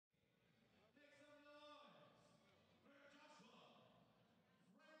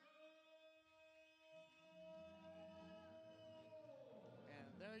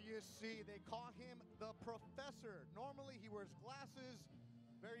let's see, they call him the Professor. Normally he wears glasses,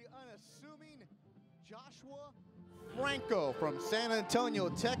 very unassuming. Joshua Franco from San Antonio,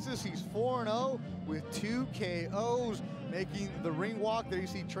 Texas. He's 4-0 with 2 KOs, making the ring walk. There you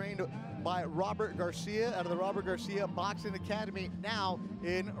see trained by Robert Garcia out of the Robert Garcia Boxing Academy, now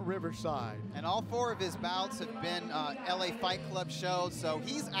in Riverside. And all 4 of his bouts have been LA Fight Club shows, so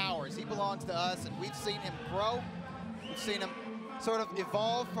he's ours. He belongs to us, and we've seen him grow. We've seen him sort of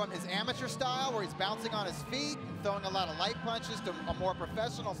evolve from his amateur style, where he's bouncing on his feet and throwing a lot of light punches, to a more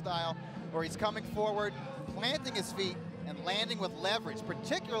professional style, where he's coming forward, planting his feet, and landing with leverage,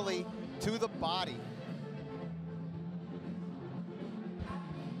 particularly to the body.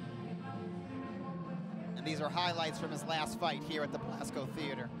 And these are highlights from his last fight here at the Blasco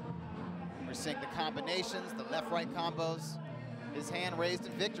Theater. We're seeing the combinations, the left-right combos. His hand raised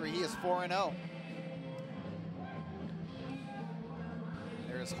in victory. He is 4-0.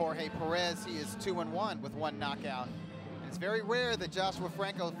 There's Jorge Perez. He is 2-1 with 1 knockout. And it's very rare that Joshua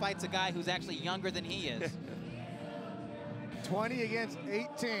Franco fights a guy who's actually younger than he is. 20 against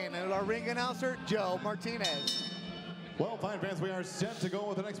 18, and our ring announcer, Joe Martinez. Well, fine fans, we are set to go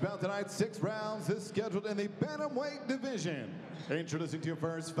with the next bout tonight. 6 rounds is scheduled in the bantamweight division. Introducing to you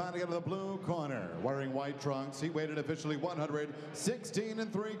first, fighting out of the blue corner, wearing white trunks. He weighed in officially 116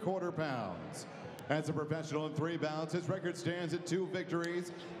 3/4 pounds. As a professional in 3 bouts, his record stands at 2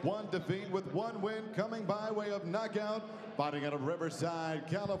 victories, 1 defeat with 1 win coming by way of knockout. Fighting out of Riverside,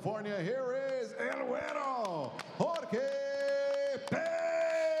 California, here is El Güero, Jorge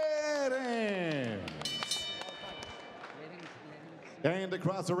Perez. And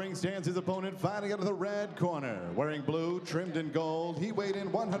across the ring stands his opponent, fighting out of the red corner, wearing blue, trimmed in gold. He weighed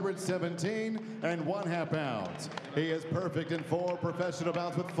in 117 1/2 pounds. He is perfect in 4 professional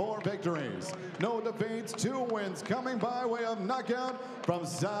bouts with 4 victories, no defeats, 2 wins coming by way of knockout. From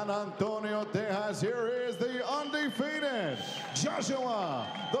San Antonio, Texas, here is the undefeated Joshua,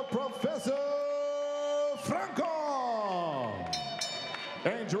 the Professor Franco.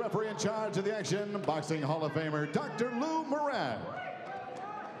 And your referee in charge of the action, Boxing Hall of Famer, Dr. Lou Moret.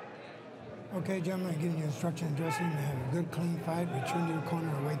 Okay, gentlemen, I'm giving you instruction and dressing to have a good, clean fight. Return to your corner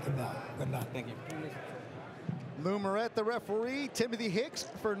and await the bell. Good luck. Thank you. Lou Moret, the referee, Timothy Hicks,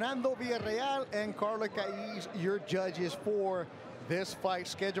 Fernando Villarreal, and Carla Caiz, your judges for this fight,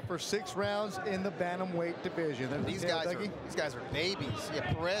 scheduled for 6 rounds in the bantamweight division. These guys are babies.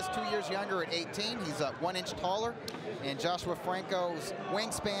 Yeah, Perez, 2 years younger at 18. He's 1 inch taller, and Joshua Franco's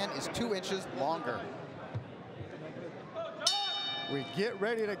wingspan is 2 inches longer. We get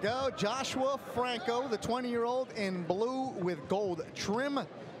ready to go. Joshua Franco, the 20-year-old in blue with gold trim.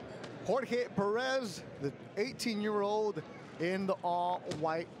 Jorge Perez, the 18-year-old in the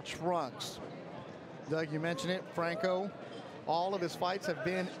all-white trunks. Doug, you mentioned it, Franco. All of his fights have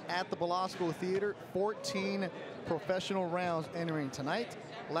been at the Blasco Theater. 14 professional rounds entering tonight.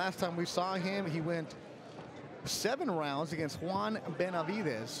 Last time we saw him, he went 7 rounds against Juan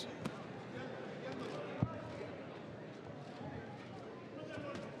Benavides.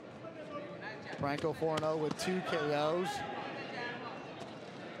 Franco 4-0 with 2 KOs.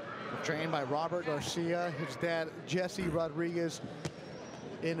 Trained by Robert Garcia. His dad, Jesse Rodriguez,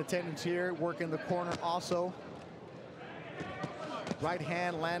 in attendance here, working the corner also. Right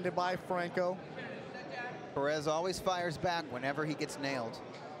hand landed by Franco. Perez always fires back whenever he gets nailed.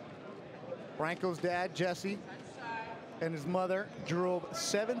 Franco's dad, Jesse, and his mother drove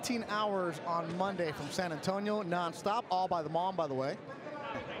 17 hours on Monday from San Antonio, nonstop, all by the mom, by the way,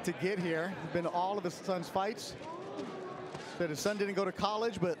 to get here. Been to all of his son's fights. Said his son didn't go to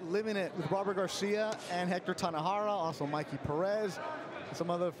college, but living it with Robert Garcia and Hector Tanajara, also Mikey Perez, and some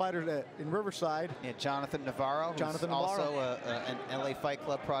other fighters in Riverside. Yeah, Jonathan Navarro, who's also an LA Fight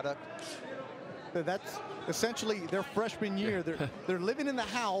Club product. That's essentially their freshman year. They're living in the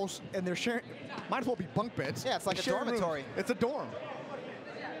house, and they're sharing, might as well be bunk beds. Yeah, it's like a dormitory. Rooms. It's a dorm.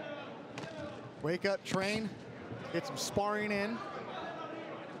 Wake up, train, get some sparring in.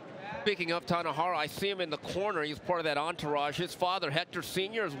 Speaking of Tanajara, I see him in the corner. He's part of that entourage. His father, Hector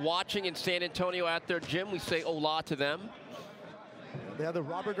Sr., is watching in San Antonio at their gym. We say hola to them. They have the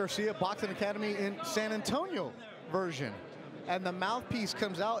Robert Garcia Boxing Academy in San Antonio version. And the mouthpiece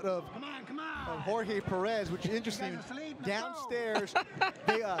comes out of Jorge Perez, which is interesting. Downstairs,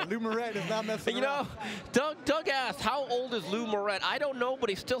 Lou Moret is not messing around. You know, Doug asked, how old is Lou Moret? I don't know, but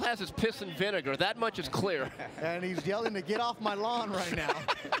he still has his piss and vinegar. That much is clear. And he's yelling to get off my lawn right now.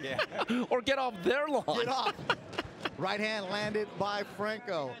 Yeah. Or get off their lawn. Get off. Right hand landed by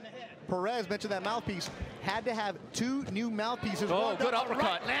Franco. Perez mentioned that mouthpiece. Had to have 2 new mouthpieces. Oh, good uppercut.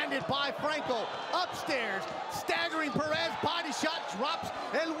 Right, landed by Franco. Upstairs, staggering Perez. Body shot, drops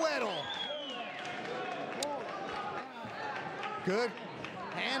El Güero. Good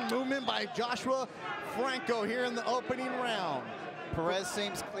hand movement by Joshua Franco here in the opening round. Perez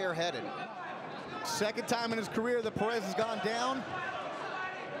seems clear-headed. Second time in his career that Perez has gone down.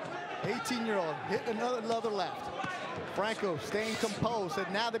 18-year-old hit another left. Franco staying composed,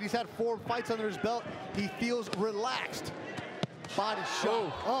 said now that he's had 4 fights under his belt, he feels relaxed. Body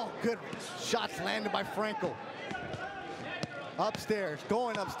shot. Oh, good shots landed by Franco. Upstairs,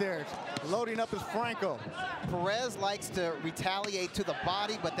 going upstairs, loading up is Franco. Perez likes to retaliate to the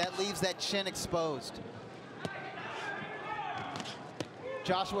body, but that leaves that chin exposed.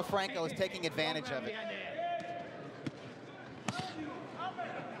 Joshua Franco is taking advantage of it.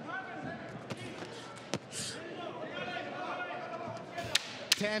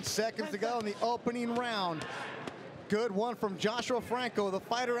 Ten seconds to go in the opening round. Good one from Joshua Franco, the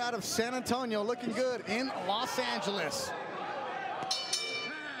fighter out of San Antonio, looking good in Los Angeles.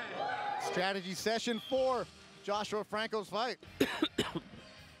 Strategy session for Joshua Franco's fight.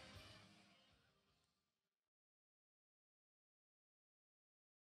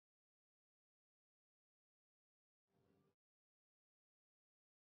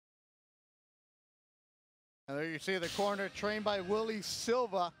 And there you see the corner trained by Willie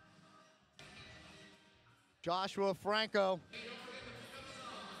Silva. Joshua Franco.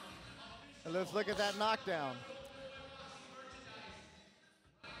 And let's look at that knockdown.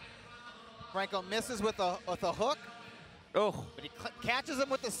 Franco misses with a hook. Oh. But he catches him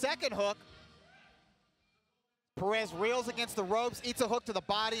with the second hook. Perez reels against the ropes, eats a hook to the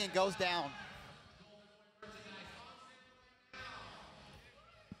body, and goes down.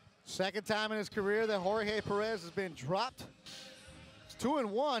 Second time in his career that Jorge Perez has been dropped. It's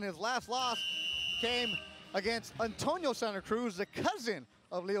 2-1. His last loss came against Antonio Santa Cruz, the cousin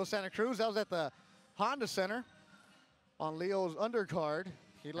of Leo Santa Cruz. That was at the Honda Center on Leo's undercard.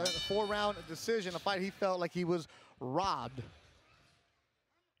 He led a 4-round decision, a fight he felt like he was robbed.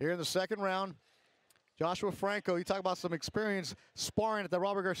 Here in the second round, Joshua Franco, you talk about some experience sparring at the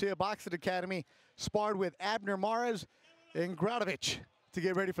Robert Garcia Boxing Academy, sparred with Abner Mares and Gradovich to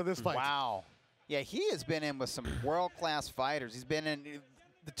get ready for this fight. Wow. Yeah, he has been in with some world-class fighters. He's been in,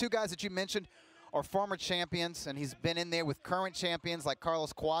 the 2 guys that you mentioned are former champions, and he's been in there with current champions like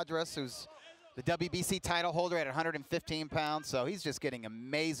Carlos Cuadras, who's the WBC title holder at 115 pounds. So he's just getting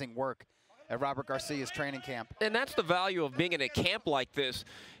amazing work at Robert Garcia's training camp. And that's the value of being in a camp like this.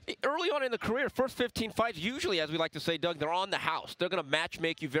 Early on in the career, first 15 fights, usually, as we like to say, Doug, they're on the house. They're going to match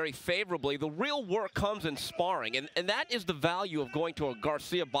make you very favorably. The real work comes in sparring, and that is the value of going to a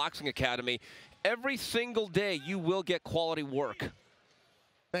Garcia Boxing Academy. Every single day, you will get quality work.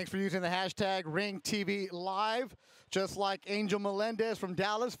 Thanks for using the hashtag RingTVLive. Just like Angel Melendez from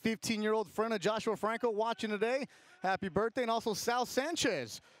Dallas, 15-year-old friend of Joshua Franco watching today. Happy birthday. And also Sal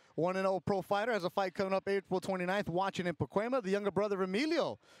Sanchez, 1-0 pro fighter, has a fight coming up April 29th, watching in Pacoima. The younger brother of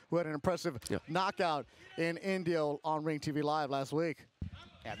Emilio, who had an impressive knockout in India on Ring TV Live last week.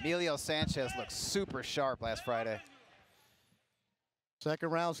 Yeah, Emilio Sanchez looked super sharp last Friday. Second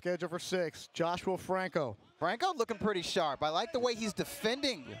round scheduled for 6. Joshua Franco. Franco looking pretty sharp. I like the way he's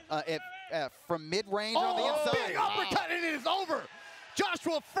defending from mid-range on the inside. Big uppercut, and it is over.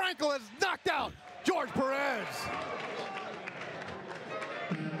 Joshua Franco has knocked out George Perez.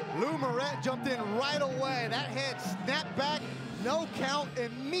 Lou Moret jumped in right away. That head snapped back, no count,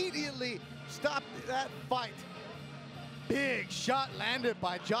 immediately stopped that fight. Big shot landed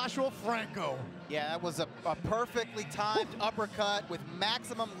by Joshua Franco. Yeah, that was a perfectly timed uppercut with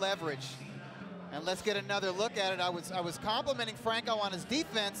maximum leverage. And let's get another look at it. I was complimenting Franco on his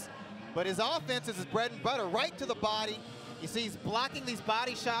defense, but his offense is his bread and butter, right to the body. You see he's blocking these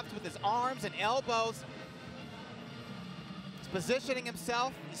body shots with his arms and elbows. He's positioning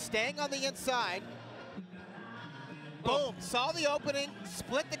himself, he's staying on the inside. Boom, saw the opening,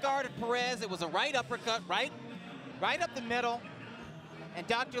 split the guard of Perez. It was a right uppercut, right up the middle. And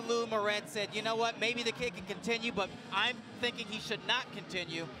Dr. Lou Moret said, you know what, maybe the kid can continue, but I'm thinking he should not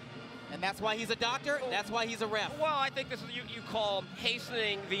continue. And that's why he's a doctor, that's why he's a ref. Well, I think this is you call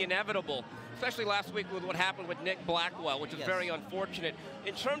hastening the inevitable, especially last week with what happened with Nick Blackwell, which is very unfortunate.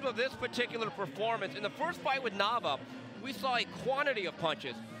 In terms of this particular performance, in the first fight with Nava, we saw a quantity of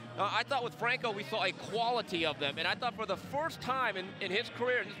punches. I thought with Franco, we saw a quality of them. And I thought for the first time in his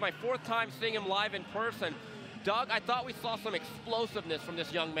career, and this is my 4th time seeing him live in person, Doug, I thought we saw some explosiveness from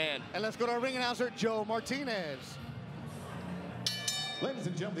this young man. And let's go to our ring announcer, Joe Martinez. Ladies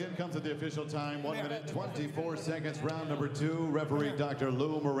and gentlemen, the end comes at the official time. 1 minute, 24 seconds, round number 2. Referee Dr.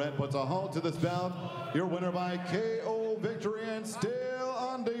 Lou Moret puts a halt to this bout. Your winner by KO victory and still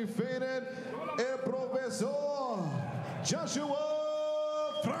undefeated, El Profesor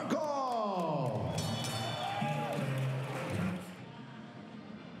Joshua Franco.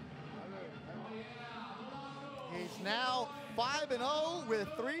 He's now 5-0 with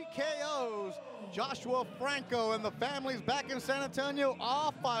 3 KOs. Joshua Franco and the families back in San Antonio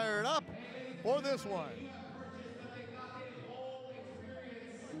all fired up for this one.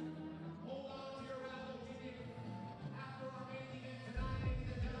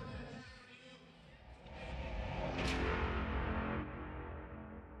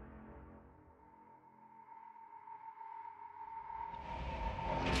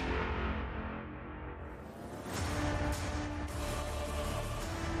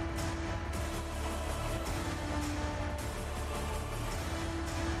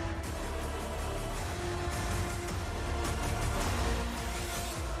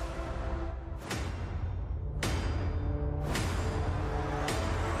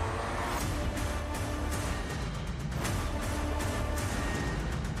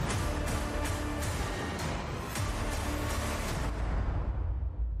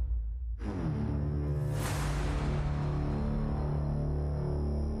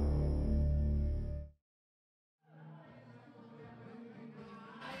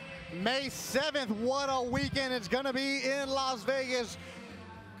 May 7th, what a weekend it's gonna be in Las Vegas.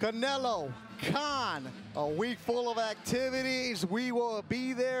 Canelo, Khan, a week full of activities. We will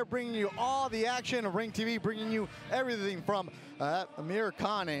be there bringing you all the action of Ring TV, bringing you everything from Amir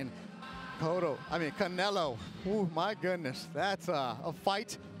Khan and Canelo. Ooh, my goodness, that's a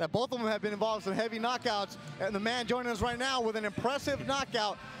fight that both of them have been involved in some heavy knockouts. And the man joining us right now with an impressive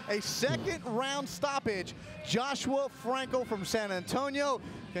knockout, a second round stoppage, Joshua Franco from San Antonio.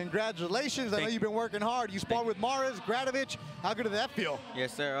 Congratulations, I know you've been working hard. You sparred with Mares, Gradovich. How good did that feel?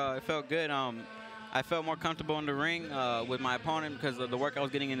 Yes, sir, it felt good. I felt more comfortable in the ring with my opponent because of the work I was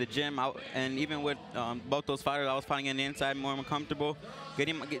getting in the gym. And even with both those fighters, I was fighting on the inside more comfortable,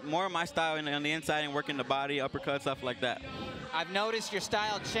 get more of my style on the inside and working the body, uppercut, stuff like that. I've noticed your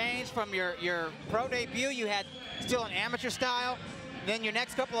style changed from your pro debut. You had still an amateur style. Then your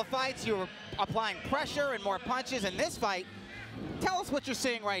next couple of fights, you were applying pressure and more punches. In this fight, tell us what you're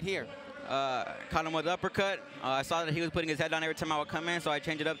seeing right here. Caught him with the uppercut. I saw that he was putting his head down every time I would come in, so I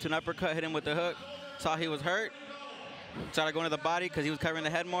changed it up to an uppercut, hit him with the hook. Saw he was hurt. Started going to the body because he was covering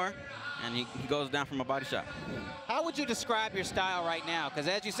the head more, and he goes down from a body shot. How would you describe your style right now? Because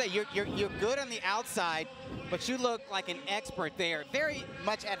as you say, you're good on the outside, but you look like an expert there. Very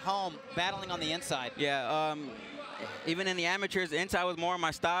much at home, battling on the inside. Yeah, even in the amateurs, the inside was more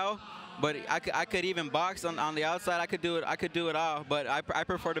my style. But I could even box on the outside. I could do it all. But I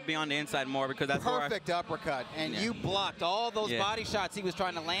prefer to be on the inside more because that's perfect uppercut. And you blocked all those body shots he was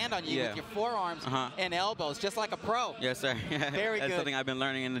trying to land on you with your forearms and elbows, just like a pro. Yes, sir. Very good. That's something I've been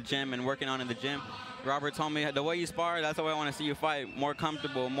learning in the gym and working on in the gym. Robert told me the way you spar, that's the way I want to see you fight. More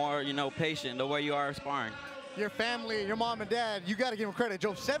comfortable, more patient. The way you are sparring. Your family, your mom and dad, you got to give them credit.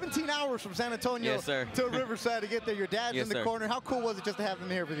 Drove 17 hours from San Antonio to Riverside to get there. Your dad's in the corner. How cool was it just to have him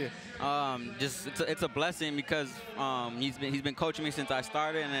here with you? It's a blessing because he's been coaching me since I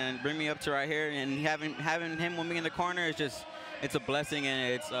started and bring me up to right here. And having him with me in the corner is just, it's a blessing,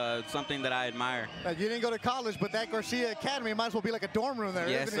 and it's something that I admire. You didn't go to college, but that Garcia Academy might as well be like a dorm room there.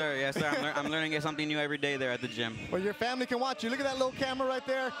 Yes, sir. Yes, sir. I'm learning something new every day there at the gym. Well, your family can watch you. Look at that little camera right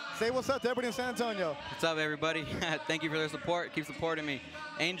there. Say what's up to everybody in San Antonio. What's up, everybody? Thank you for their support. Keep supporting me.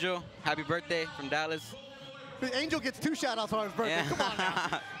 Angel, happy birthday from Dallas. Angel gets 2 shout-outs on his birthday. Yeah. Come on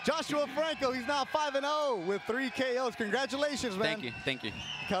now. Joshua Franco, he's now 5-0 with 3 KOs. Congratulations, man. Thank you. Thank you.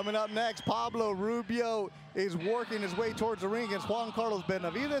 Coming up next, Pablo Rubio is working his way towards the ring against Juan Carlos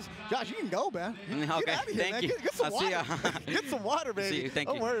Benavides. Josh, you can go, man. Okay, get out of here, thank man. you. Get some water. Get some water, baby. See you. Thank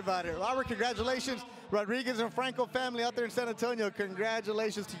Don't worry about it. Robert, congratulations. Rodriguez and Franco family out there in San Antonio,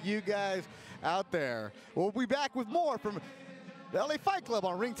 congratulations to you guys out there. We'll be back with more from the LA Fight Club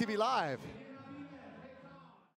on Ring TV Live.